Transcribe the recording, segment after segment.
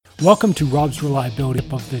Welcome to Rob's Reliability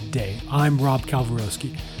Tip of the Day. I'm Rob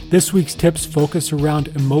Kalwarowski. This week's tips focus around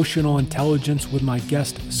emotional intelligence with my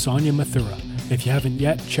guest, Sonia Mathura. If you haven't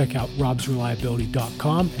yet, check out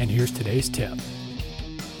robsreliability.com, and here's today's tip.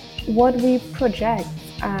 What we project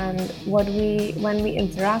and when we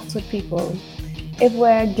interact with people, if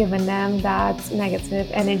we're giving them that negative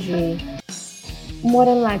energy, more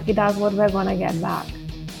than likely that's what we're going to get back.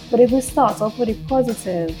 But if we start off with the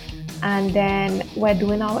positive and then we're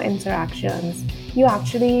doing our interactions, your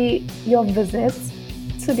visits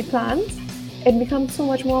to the plant, it becomes so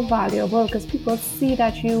much more valuable because people see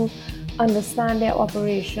that you understand their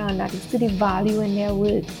operation, that you see the value in their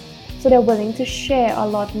work. So they're willing to share a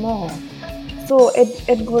lot more. So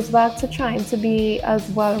it goes back to trying to be as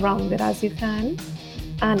well-rounded as you can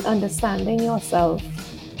and understanding yourself.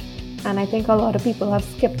 And I think a lot of people have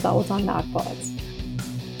skipped out on that part.